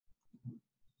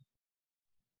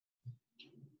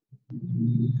Thanks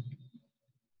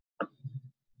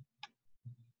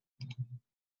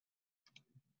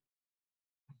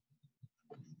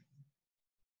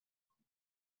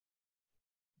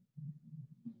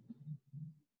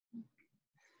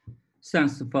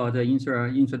for the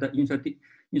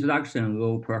introduction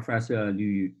of Professor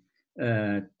Liu.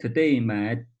 Today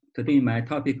my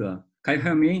topic. Can you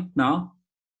hear me now?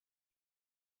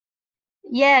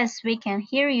 Yes, we can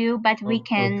hear you, but we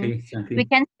can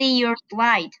see your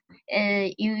slide.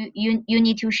 You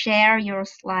need to share your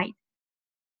slide.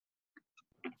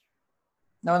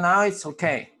 No, now it's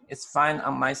okay. It's fine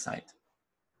on my side.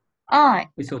 Oh,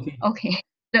 it's okay. Okay,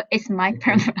 so it's my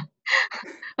turn.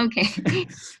 Okay.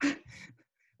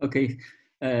 Okay.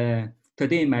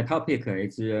 Today my topic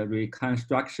is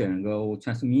reconstruction of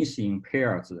transmission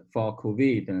pairs for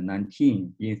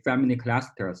COVID-19 in family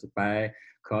clusters by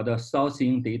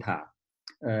crowdsourcing data.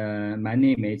 My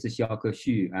name is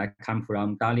Xiao-Ke. I come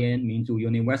from Dalian Minzu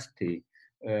University.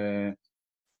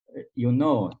 You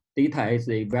know, data is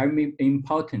very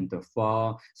important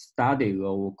for study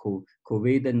of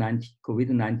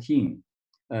COVID-19.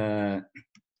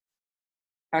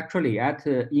 Actually,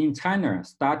 in China,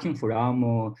 starting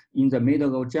from in the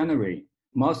middle of January,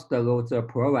 most of the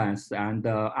province and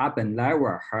urban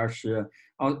level health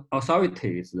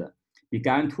authorities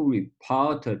began to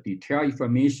report detailed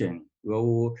information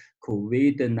of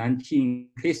COVID-19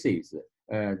 cases.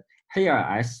 Here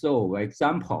I saw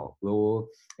example of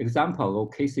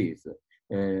cases.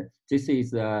 This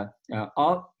is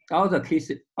all the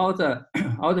cases, all the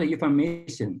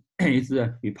information is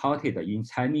reported in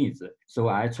Chinese. So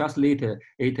I translate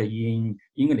it in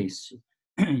English.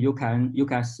 You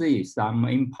can see some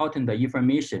important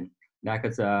information like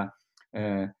this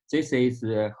is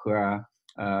her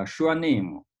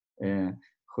surname,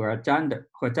 her gender,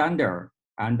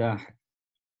 and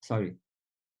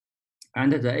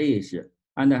and the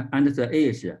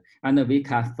age, and we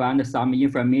can find some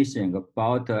information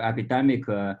about epidemic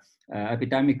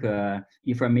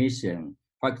information.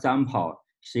 For example,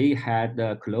 she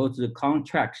had close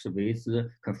contacts with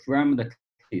confirmed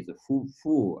cases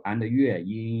Fu and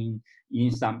Yue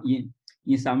in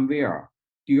somewhere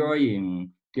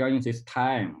during this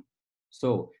time.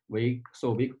 So we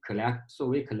collect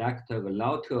a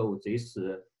lot of this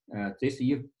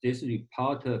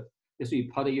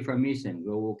report information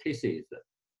of cases.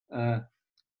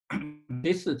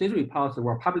 These reports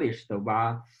were published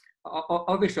via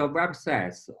official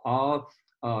websites or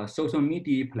social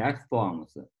media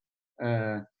platforms.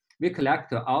 We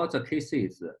collect all the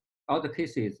cases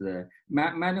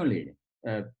manually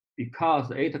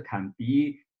because it can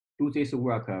do this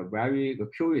work very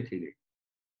accurately.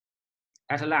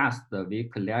 At last, we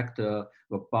collect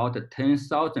about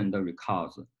 10,000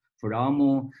 records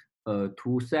from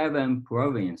 27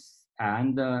 provinces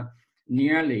and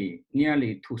nearly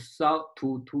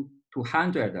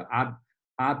 200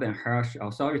 urban health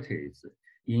authorities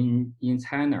in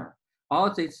China.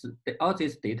 All this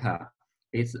data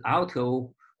is out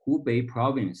of Hubei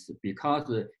province because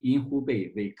in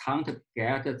Hubei we can't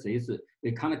get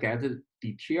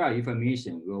detailed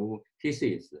information of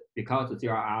cases because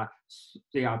there are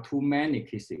too many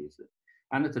cases,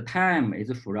 and the time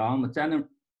is from January.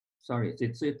 Sorry,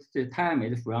 the time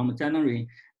is from January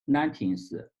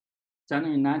 19th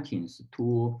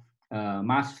to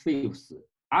March 5th.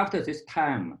 After this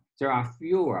time, there are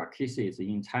fewer cases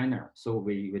in China, so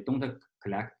we don't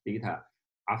collect data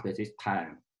after this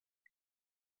time.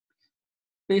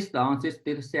 Based on this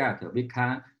data set, we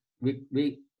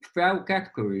 5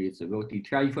 categories of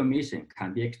detailed information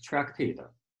can be extracted,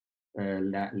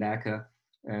 like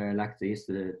this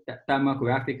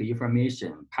demographic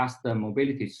information, past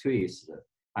mobility trace,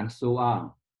 and so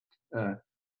on.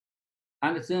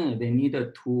 And then we need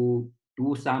to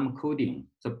do some coding.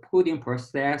 The coding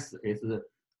process is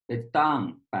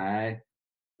done by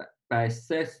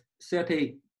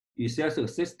 30 research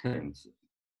assistants.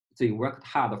 They worked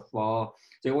hard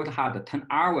 10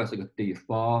 hours a day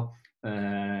for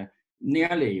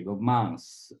nearly a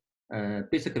month.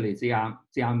 Basically, they are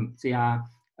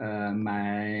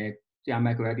my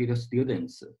graduate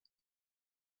students.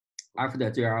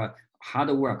 After their hard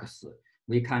works,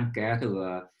 we can get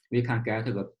a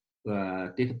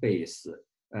database.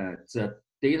 The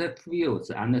data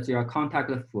fields and their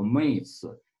contact formats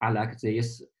are like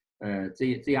this.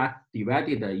 They are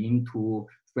divided into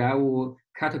 5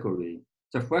 categories.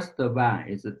 The first one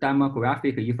is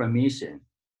demographic information.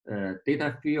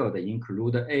 Data field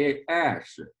include age,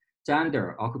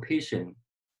 gender, occupation,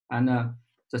 and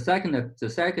the second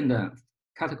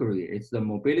category is the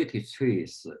mobility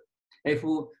trace. If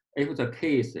the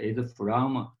case is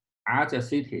from other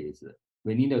cities,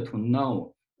 we need to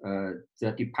know the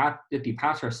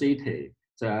departure city,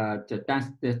 the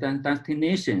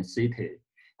destination city,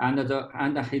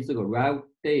 and his arrival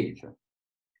date,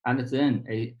 and then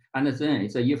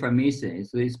it's the information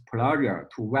is exposure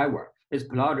to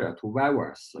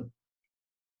virus.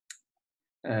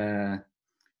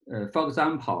 For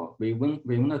example, we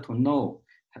want to know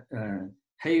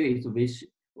he is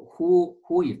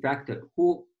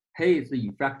he is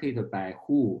affected by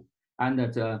who, and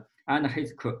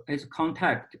his close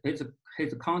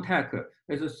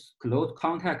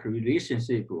contact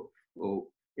relationship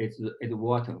is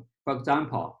what.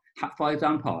 For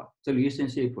example, the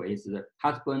relationship is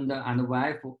husband and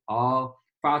wife, or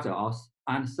father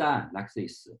and son, like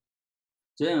this.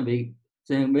 Then we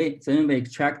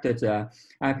extract the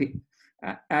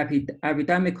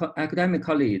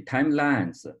academically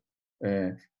timelines.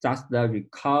 Just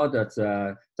record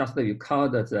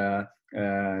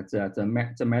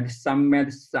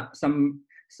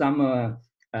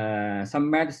some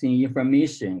medicine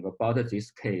information about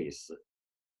this case.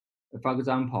 For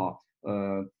example,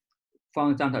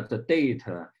 the date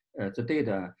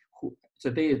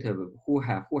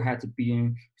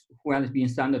who has been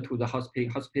sent to the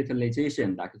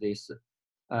hospitalization, like this.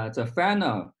 The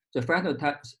final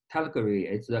category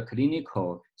is the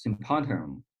clinical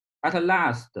symptom. At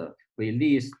last, we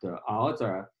list all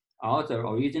the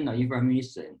original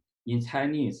information in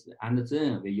Chinese, and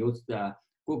then we use the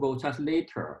Google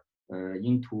Translator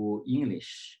into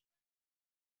English.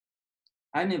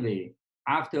 Anyway,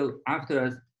 after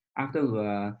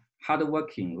hard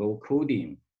working or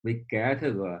coding, we get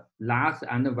a large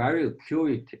and very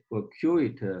acute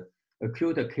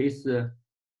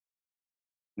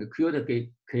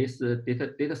case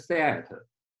data set.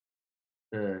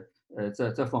 The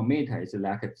format is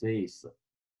like this.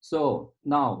 So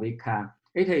now we can.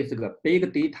 It is a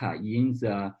big data in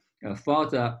the for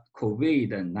the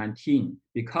COVID-19,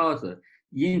 because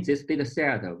in this data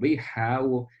set we have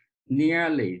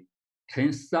nearly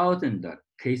 10,000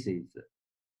 cases.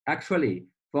 Actually,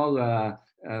 for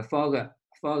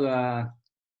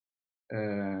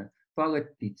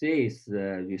disease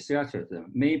researchers,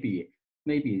 maybe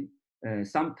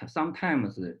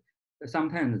sometimes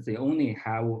they only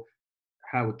have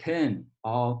 10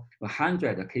 or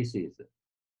 100 cases.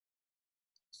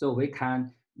 So we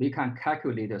can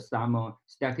calculate some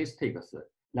statistics,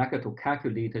 like to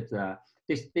calculate the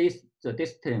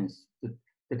distance,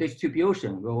 the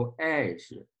distribution of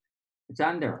age,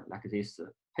 gender, like this.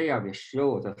 Here we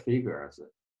show the figures.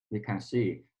 We can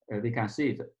see the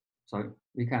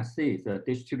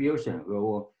distribution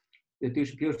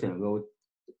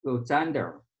of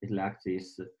gender is like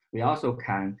this. We also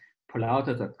can plot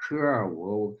the curve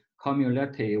of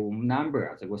cumulative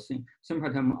numbers of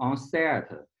symptom onset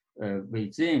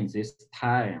within this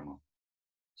time.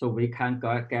 So we can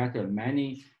get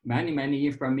many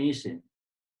information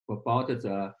about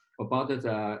the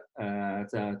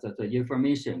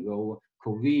information of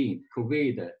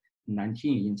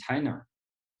COVID-19 in China.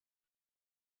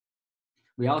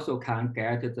 We also can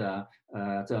get the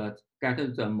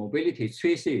mobility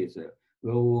traces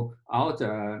of all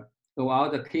the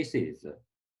cases.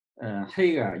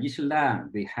 Here each line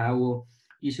we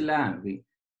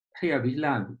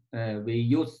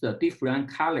use the different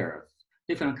colors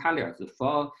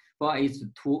for its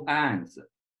two ends.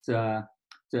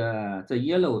 The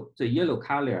yellow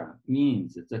color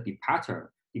means the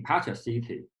departure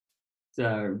city.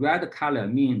 The red color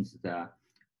means the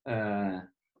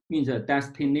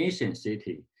destination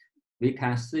city. We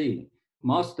can see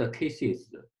most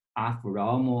cases are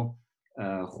from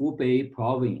Hubei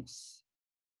province.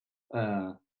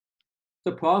 The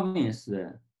province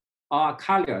are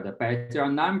colored by their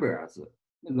numbers.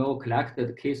 Though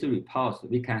collected case reports,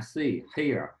 we can see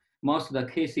here most of the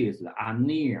cases are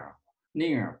near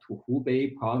to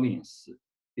Hubei province,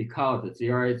 because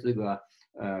there is a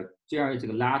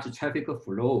large traffic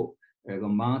flow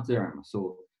among them.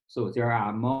 So there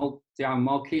are more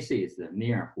cases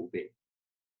near Hubei.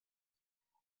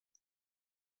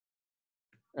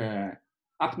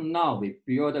 Up to now, we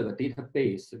build a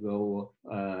database of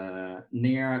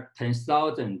near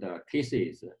 10,000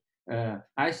 cases.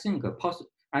 I think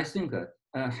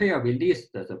here we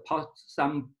list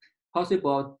some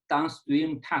possible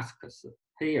downstream tasks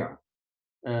here.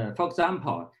 For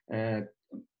example,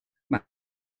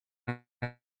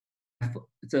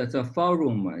 the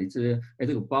forum is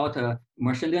about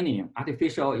machine learning,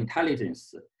 artificial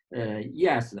intelligence.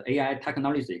 Yes, AI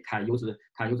technology can use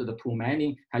too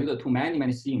many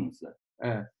things.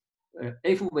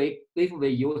 If we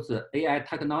use AI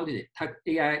technology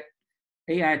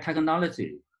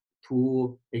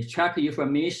to extract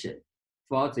information,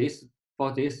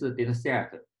 data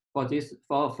set, for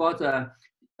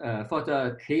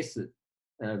the case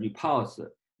reports,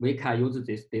 we can use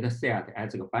this data set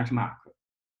as a benchmark.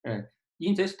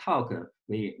 In this talk,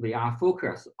 we are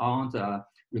focused on the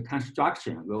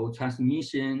reconstruction road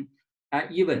transmission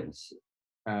events.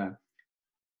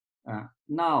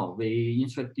 Now we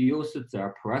introduce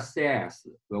the process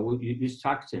road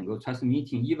reconstruction road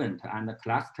transmitting event and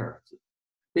clusters.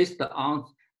 Based on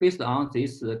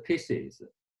these cases,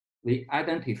 we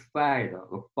identified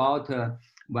about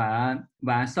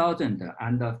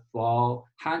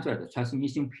 1,400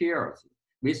 transmission pairs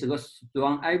with a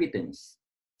strong evidence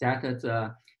that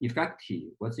the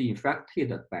effective was affected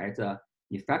by the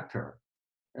effector.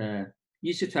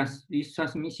 Each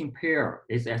transmission pair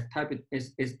is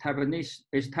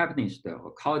established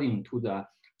according to the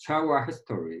travel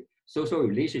history, social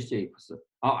relationships,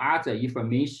 or other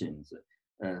information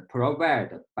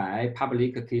provided by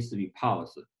public case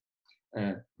reports,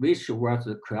 which was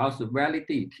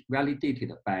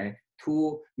cross-validated by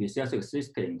 2 research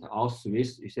assistants or 3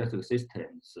 research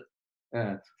assistants.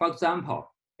 For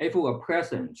example, if a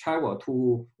person traveled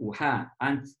to Wuhan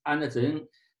and then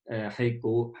he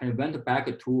went back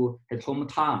to his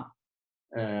hometown,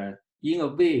 in a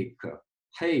week,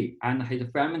 he and his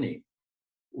family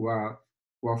were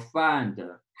found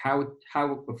have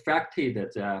affected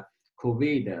the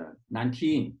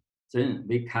COVID-19. Then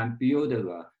we can build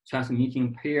a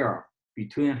transmitting pair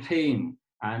between him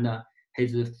and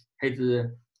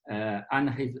the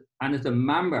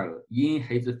member in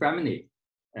his family.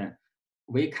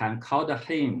 We can call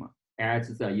him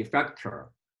as the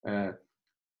effector.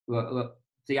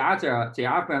 The other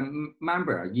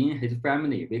member in his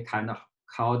family, we can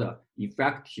call the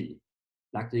effectee,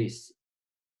 like this.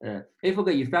 If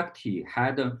the effectee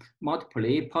had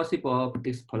multiple possible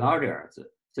disclosures,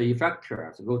 the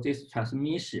effectors of this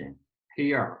transmission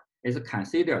pair is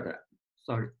considered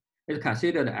as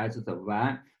the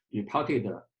one reported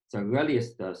the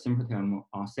earliest symptom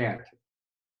onset.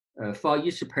 For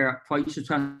each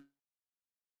transmission,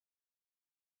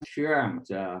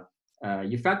 the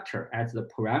effector as the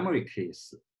primary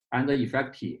case and the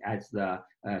effectee as the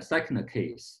second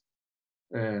case.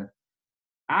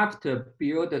 After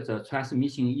build the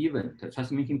transmission event,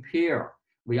 transmission pair,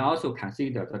 we also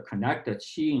consider the connected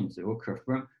chains or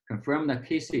confirm the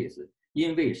cases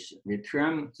in which we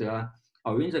term the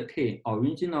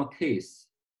original case,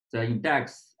 the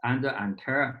index, and the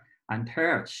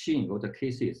entire chain of the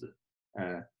cases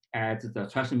as the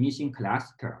transmission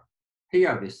cluster.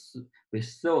 Here we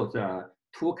saw the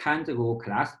 2 kinds of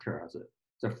clusters.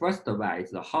 The first one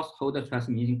is the household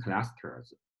transmission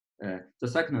clusters. The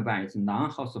second one is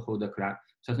non-household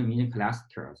transmission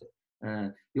clusters.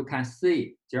 You can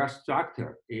see their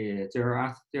structure. The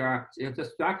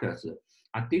structures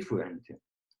are different.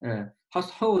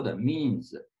 Household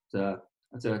means the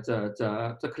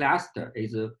cluster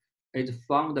is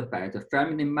formed by the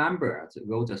family members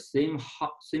of the same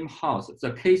house.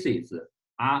 The cases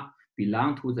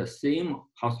belong to the same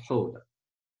household.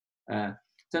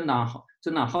 The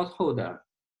non-household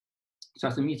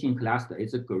transmission cluster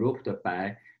is grouped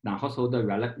by non-household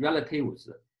relatives,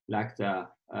 like the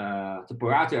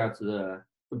brother's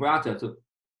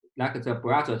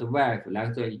wife,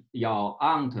 like your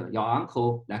aunt, your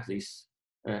uncle, like this.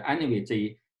 Anyway,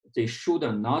 they should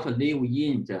not live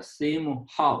in the same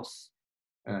house.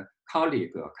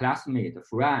 Colleague, classmate,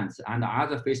 friends, and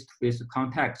other face-to-face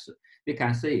contacts. We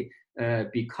can say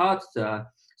because the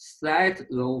size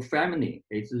of family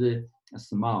is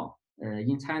small.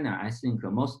 In China, I think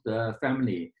most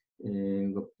family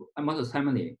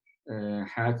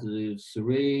has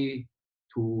 3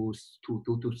 to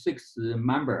 6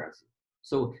 members.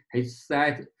 So it's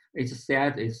said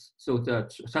so the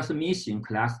transmission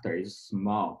cluster is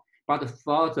small. But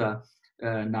for the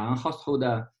non-household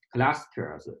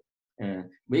clusters,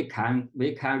 we can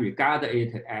regard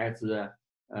it as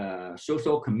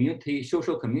social community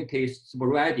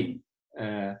spreading,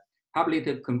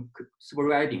 public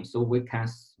spreading. So we can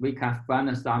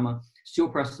find some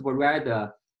super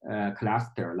spread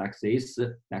cluster like this.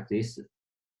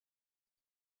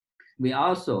 We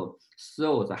also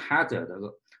saw the hazard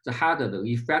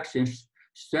infection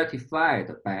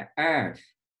stratified by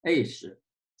age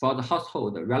for the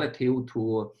household relative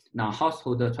to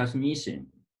non-household transmission.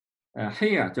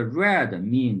 Here, the red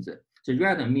means a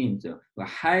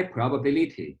high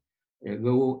probability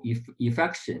of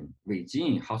infection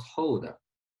within household.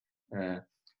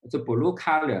 The blue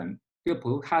color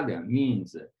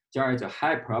means there is a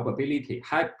high probability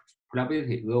of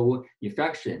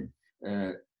infection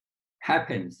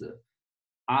happens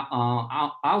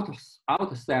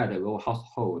outside of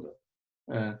household.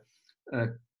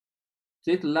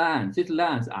 These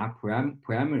lines are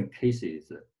primary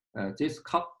cases. These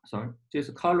columns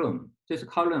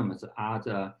are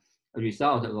the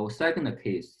result of second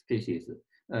cases.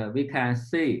 We can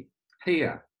see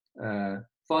here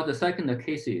for the second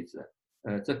cases,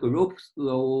 the group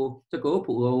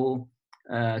of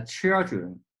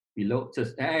children below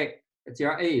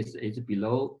their age is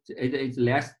below, it is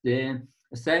less than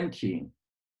 17,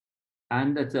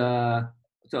 and the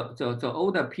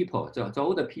older people, the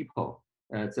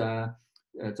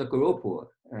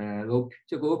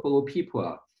group of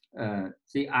people,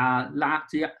 they are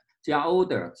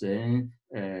older than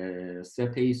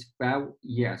 35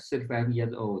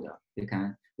 years old. We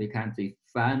can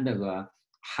define the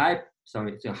high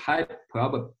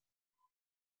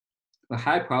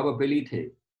probability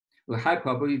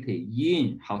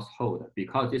in household,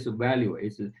 because this value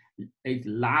is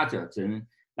larger than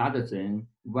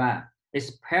 1,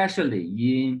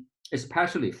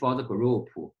 especially for the group.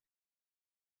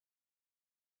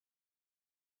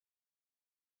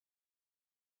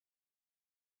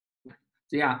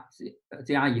 They are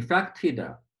affected.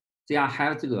 They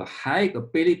have the high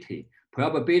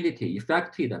probability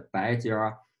affected by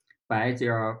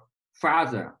their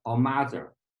father or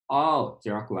mother, or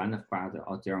their grandfather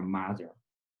or their mother.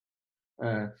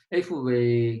 If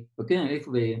we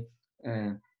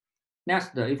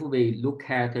look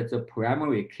at the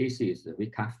primary cases, we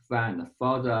can find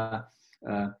for the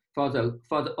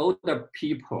older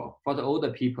people,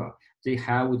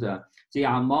 they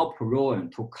are more prone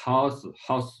to cause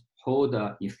household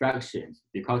infections,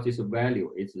 because this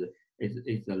value is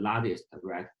the largest,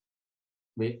 right?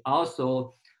 We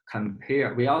also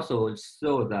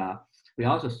saw the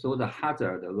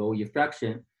hazard of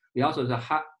infection. We also the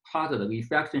hazard of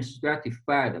infection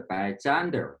stratified by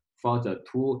gender for the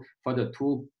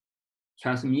two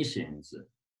transmissions.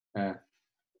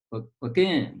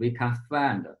 Again, we can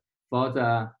find for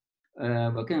the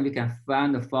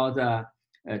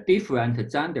different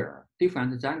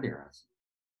genders,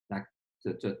 like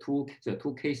the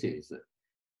two cases.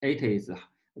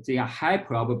 They are high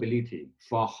probability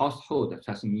for household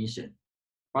transmission,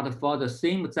 but for the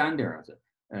same genders,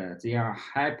 they are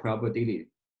high probability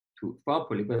to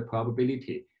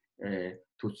transmit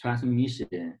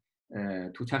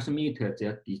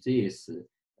the disease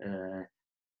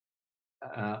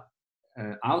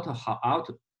out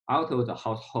of the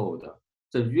household.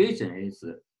 The reason is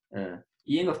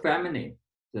in a family,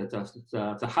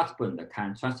 the husband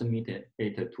can transmit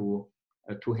it to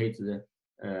his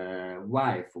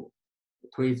wife,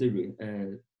 to his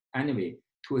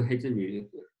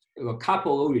a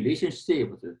couple of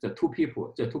relationships. The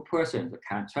two persons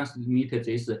can transmit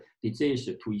this disease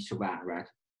to each one, right?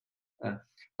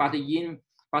 But in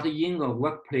a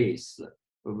workplace,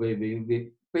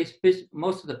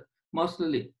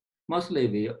 mostly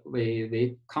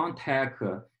we contact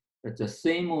the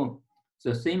same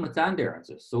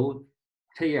genders. So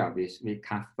here we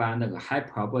can find a high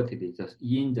probability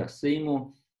in the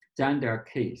same gender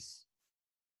case,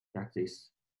 like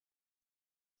this.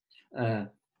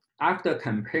 After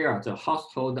compare the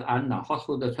household and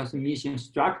non-household transmission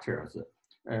structures,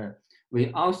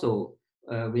 we also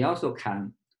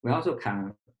can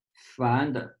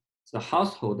find the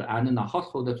household and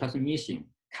non-household transmission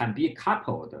can be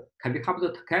coupled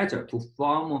together to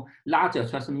form larger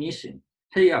transmission.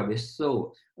 Here we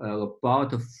saw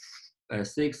about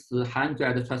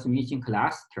 600 transmission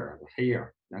clusters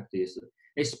here, like this.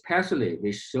 Especially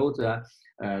we show the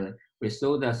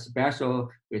special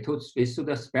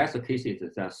cases,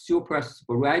 the super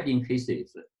spreading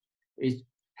cases.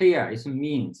 Here it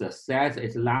means the size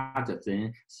is larger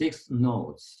than 6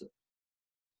 nodes.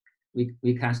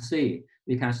 We can see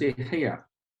here.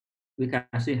 We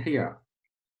can see here.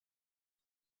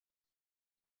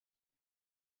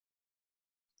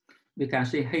 We can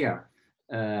see here.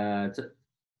 The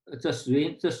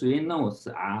three nodes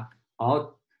are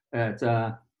all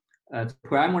the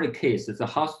primary case, the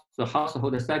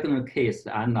household second case,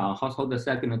 and household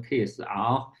second case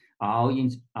are all in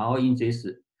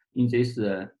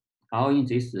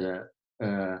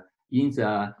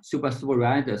the super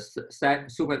spread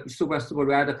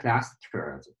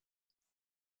clusters.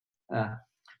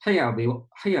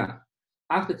 Here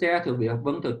after that we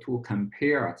wanted to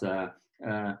compare the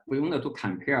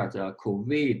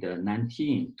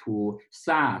COVID-19 to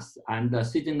SARS and the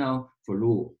seasonal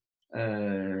flu.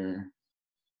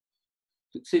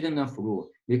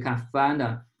 We can find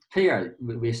here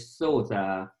we saw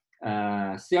the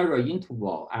serial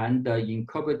interval and the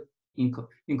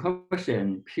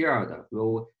incubation period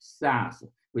of SARS.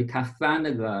 We can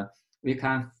find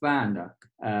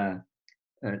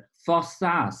For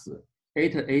SARS,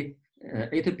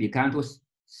 it began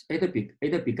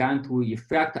to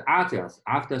affect others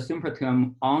after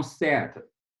symptom onset.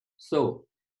 So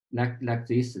like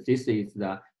this is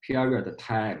the period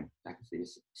time like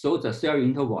this. So the serial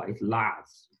interval is large.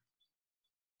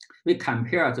 We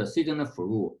compare the seasonal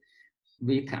flu.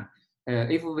 We can,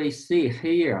 if we see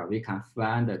here, we can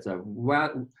find the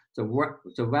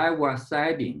viral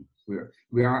setting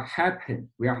will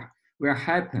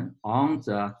happen on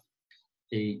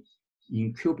the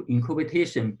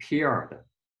incubation period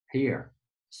here.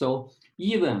 So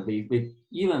even the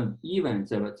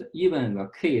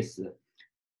case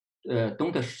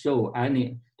don't show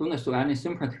any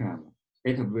symptom,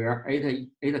 it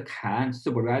can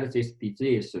spread this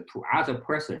disease to other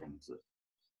persons.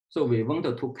 So we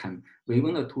wanted to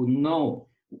know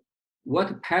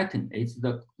what pattern is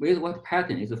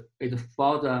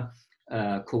for the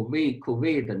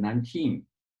COVID-19.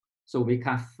 So we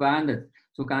can find a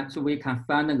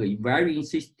very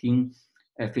interesting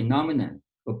phenomenon.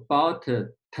 About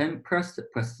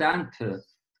 10%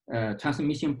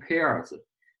 transmission pairs,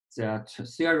 the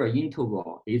serial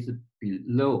interval is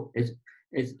below.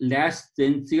 It's less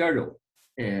than 0.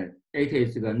 It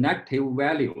is the negative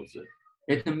values.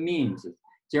 It means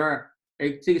there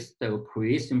exists a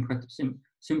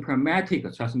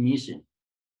pre-symptomatic transmission,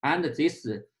 and this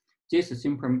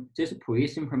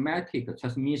pre-symptomatic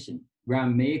transmission will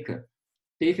make it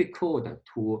difficult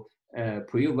to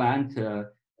prevent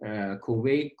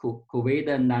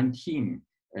COVID-19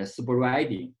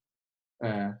 spreading.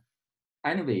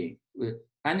 Anyway,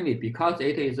 because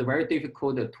it is very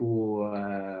difficult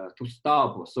to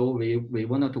stop, so we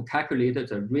wanted to calculate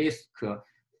the risk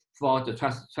for the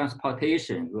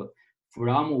transportation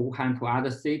from Wuhan to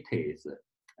other cities.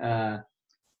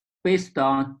 Based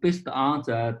on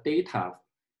the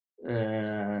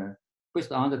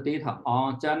data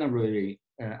on January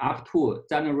up to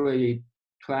January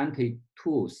 22nd,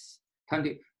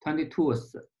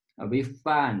 we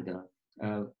found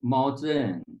more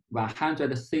than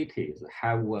 100 cities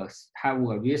have a high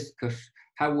risk.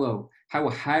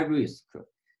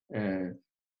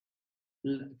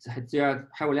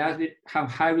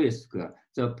 Have high risk.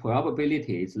 The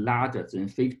probability is larger than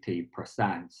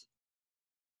 50%.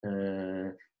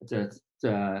 The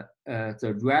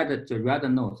red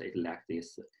note is like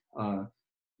this.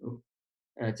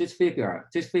 This figure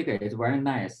is very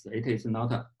nice. It is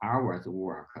not hours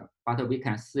work, but we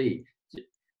can see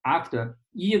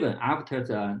even after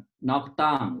the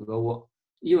lockdown,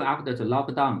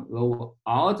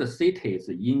 all the cities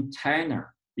in China,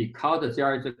 because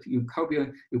there is a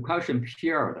incubation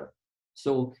period,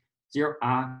 so there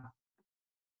are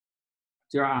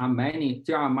many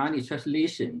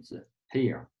translations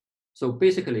here. So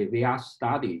basically, we are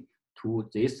studying to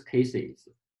these cases.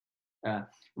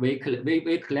 We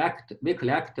collect.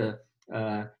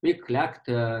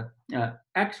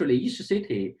 Actually, each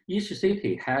city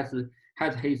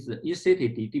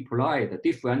deployed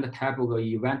different type of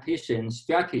evaluation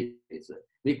strategies.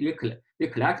 We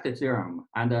collect them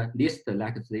and list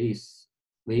like this.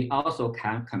 We also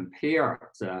can compare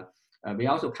the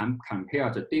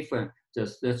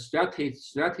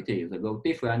strategies of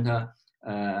different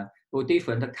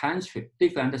country,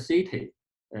 different city.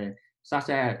 Such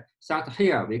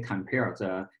here we compare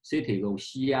the cities of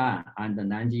Xi'an and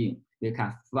Nanjing. We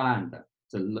can find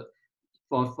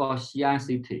for Xi'an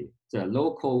city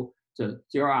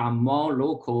there are more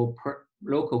local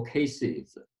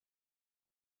cases.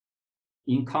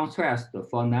 In contrast,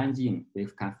 for Nanjing, we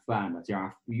can find there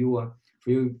are fewer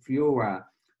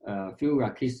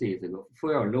cases,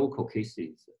 fewer local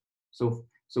cases. So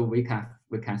we can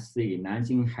see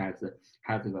Nanjing has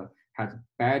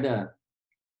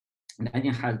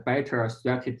better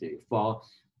strategy for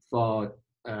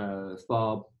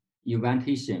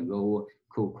evaluation of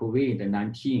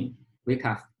COVID-19.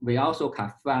 We also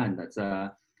can find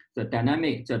the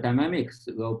dynamics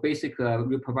of basic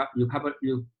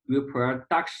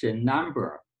reproduction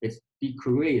number is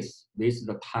decreased with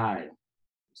the time.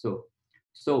 So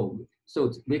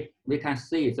we can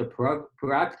see the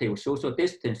proactive social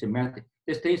distancing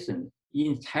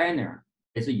in China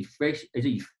is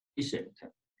efficient.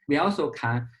 We also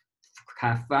can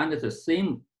find the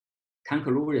same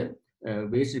conclusion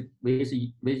with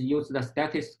use the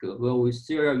statistical of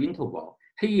serial interval.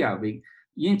 Here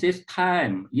in this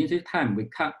time we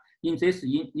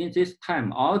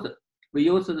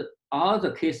use all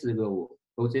the cases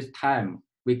of this time.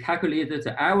 We calculated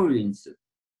the average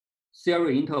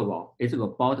serial interval is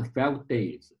about 5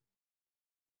 days.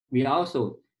 We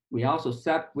also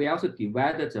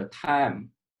divided the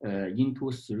time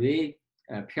into 3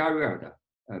 periods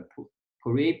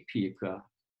pre-peak,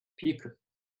 peak,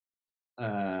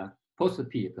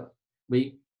 post-peak.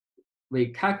 We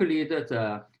calculate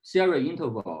the serial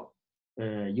interval.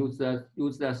 Use the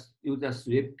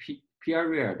 3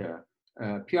 period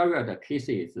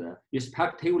cases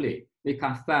respectively. We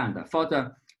can find for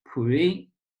the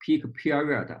pre-peak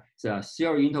period, the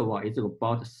serial interval is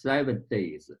about 7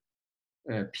 days.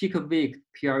 Peak week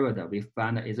period we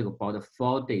find is about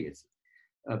 4 days.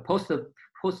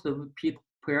 Post-peak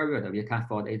period we can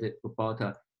find is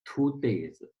about 2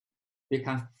 days. We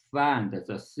can find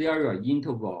the serial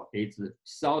interval is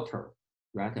shorter,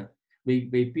 right?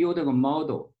 We build a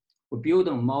model. We build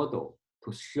a model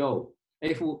to show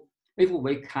if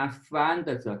we can find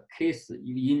the case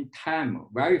in time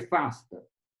very fast,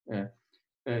 the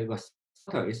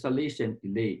shorter isolation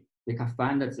delay, we can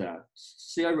find the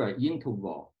serial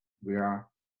interval where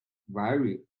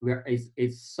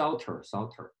it's shorter.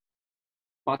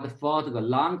 But for the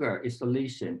longer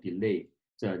isolation delay,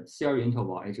 the serial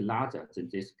interval is larger than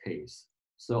this case.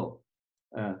 So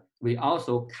we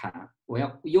also can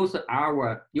use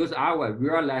our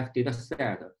real life data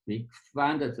set. We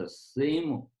find the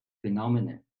same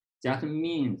phenomenon. That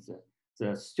means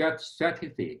the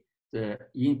strategy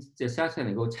in the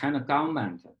statistical China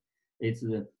government is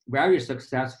very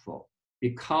successful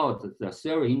because the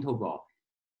serial interval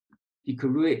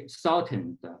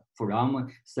shortened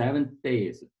from 7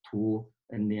 days to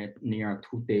near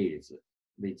 2 days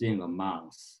within a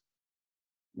month.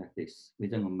 Like this,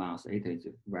 within a month, it is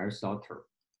very shorter.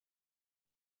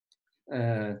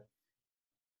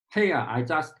 Here I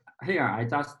just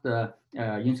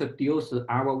introduce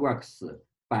our works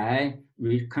by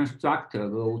reconstruct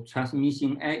the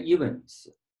transmission events.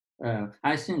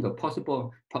 I think a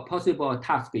possible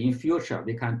task in future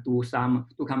we can do some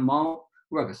more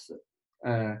works.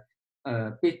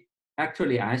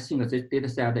 Actually, I think this data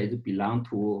set is belong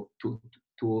to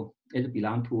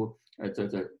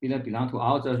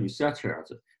all the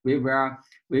researchers. We will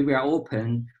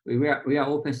open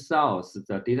source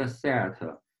the data set.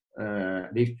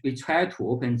 We try to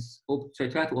open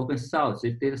source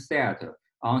this data set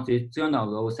on the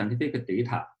Journal of Scientific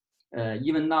Data.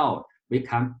 Even now, we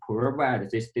can provide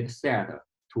this data set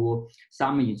to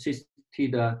some interested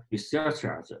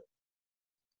researchers.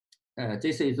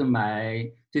 This is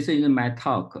my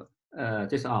talk.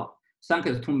 This all.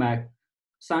 Thanks to my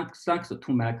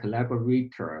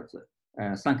collaborators.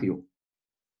 Thank you.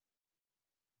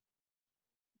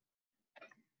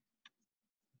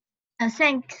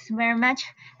 Thanks very much,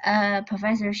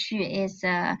 Professor Xu. It's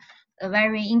a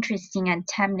very interesting and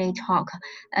timely talk.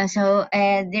 So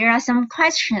there are some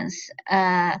questions.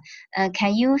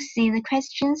 Can you see the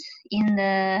questions in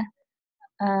the?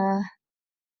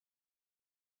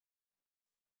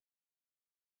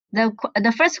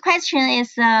 The first question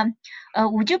is,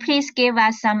 would you please give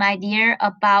us some idea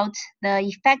about the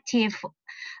effective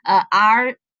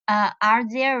R0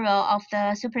 of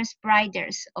the super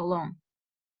spreaders alone?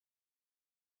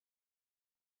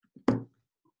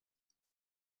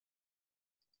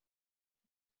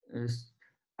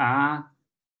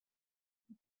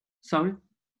 Sorry.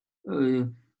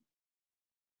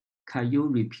 Can you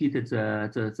repeat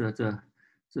the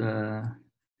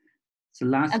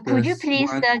last? Could you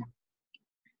please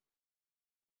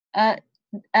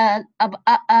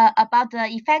about the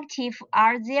effective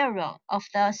R0 of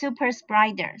the super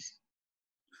spreaders?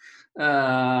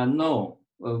 No,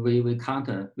 we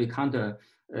can't. We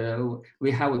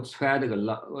have tried a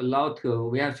lot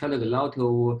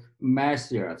of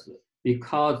measures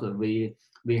because we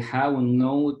have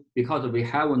no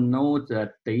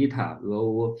the data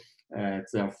of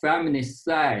the family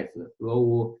size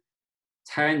of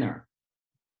China.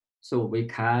 So we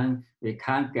can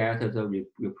get the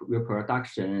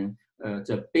reproduction,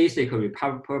 the basic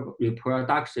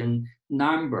reproduction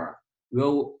number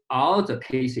of all the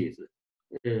cases.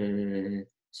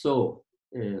 So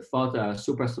for the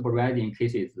super spreading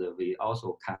cases, we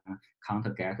also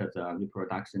can't get the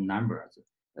reproduction numbers.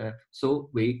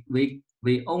 So we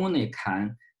only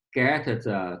can get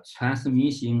the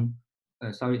transmission.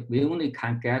 We only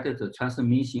can get the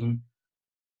transmission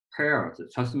pairs,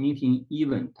 transmitting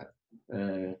event.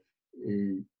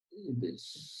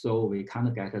 So we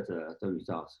can't get the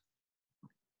results.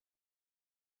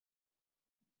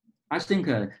 I think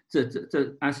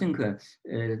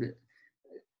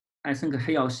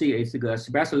Xiao-Ke is a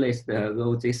specialist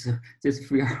of this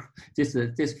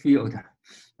field.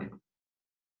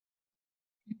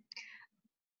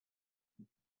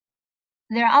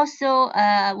 There also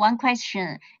one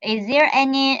question: is there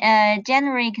any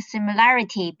generic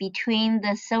similarity between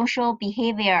the social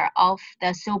behavior of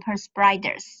the super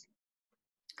spreaders?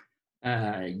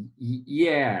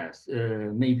 Yes,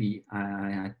 maybe.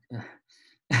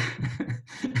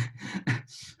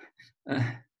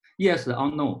 Yes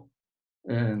or no?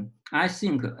 I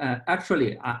think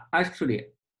actually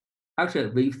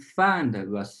we find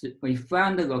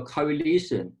the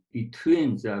correlation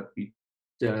between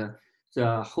the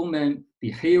human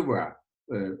behavior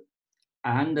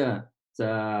and the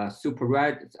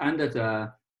supervised and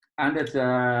the effectors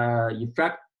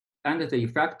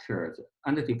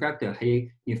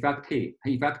he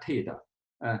affected.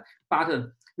 But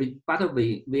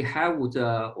we have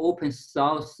the open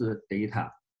source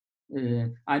data.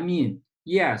 I mean,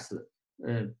 yes,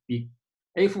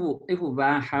 if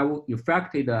one have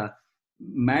affected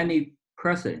many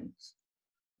persons,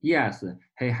 yes,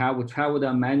 he have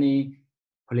traveled many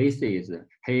places,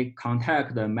 he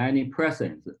contacted many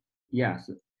persons, yes,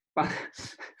 but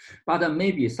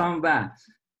maybe someone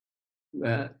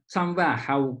have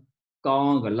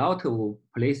gone a lot of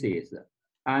places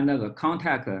and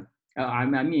contact. I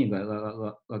mean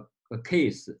a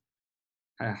case.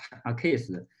 A case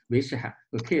which a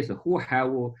case who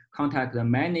have contacted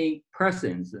many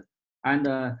persons and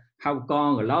have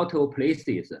gone a lot of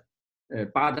places,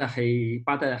 but he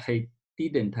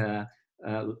didn't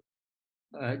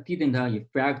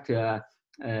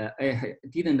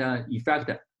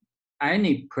affect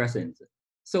any persons.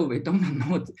 So we don't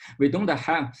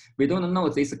know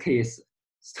this case.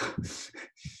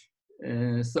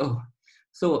 So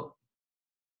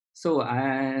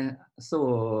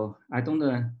I don't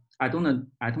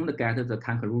get the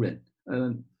conclusion.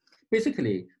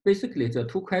 Basically the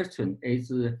two questions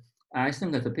is, I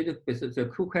think the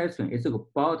two question is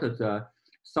about the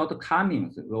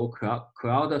shortcomings of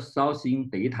crowdsourcing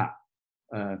data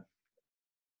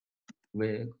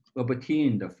we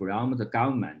obtained from the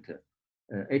government.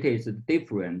 It is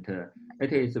different.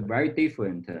 It is very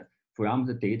different from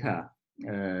the data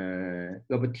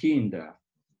obtained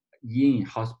in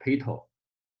hospital,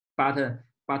 but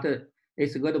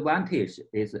its advantage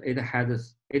is it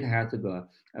has a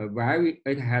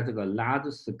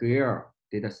large scale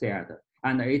data set,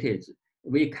 and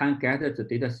we can get the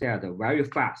data set very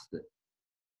fast.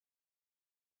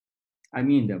 I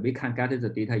mean, we can get the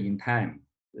data in time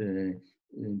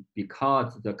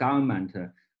because the government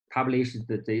publishes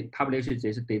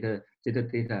this data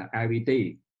every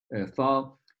day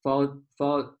for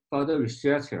the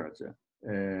researchers.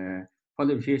 For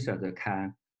the researchers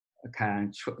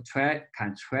can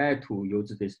try to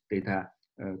use this data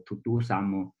to do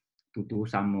some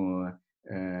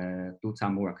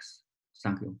works.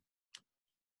 Thank you.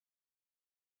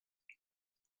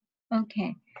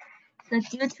 Okay. So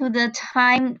due to the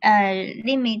time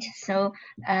limit, so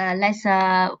let's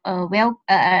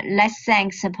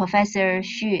thanks Professor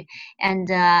Xu and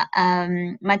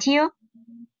Matthew.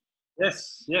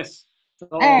 Yes. Yes,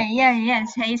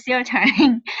 it's your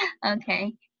turn.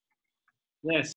 Okay. Yes.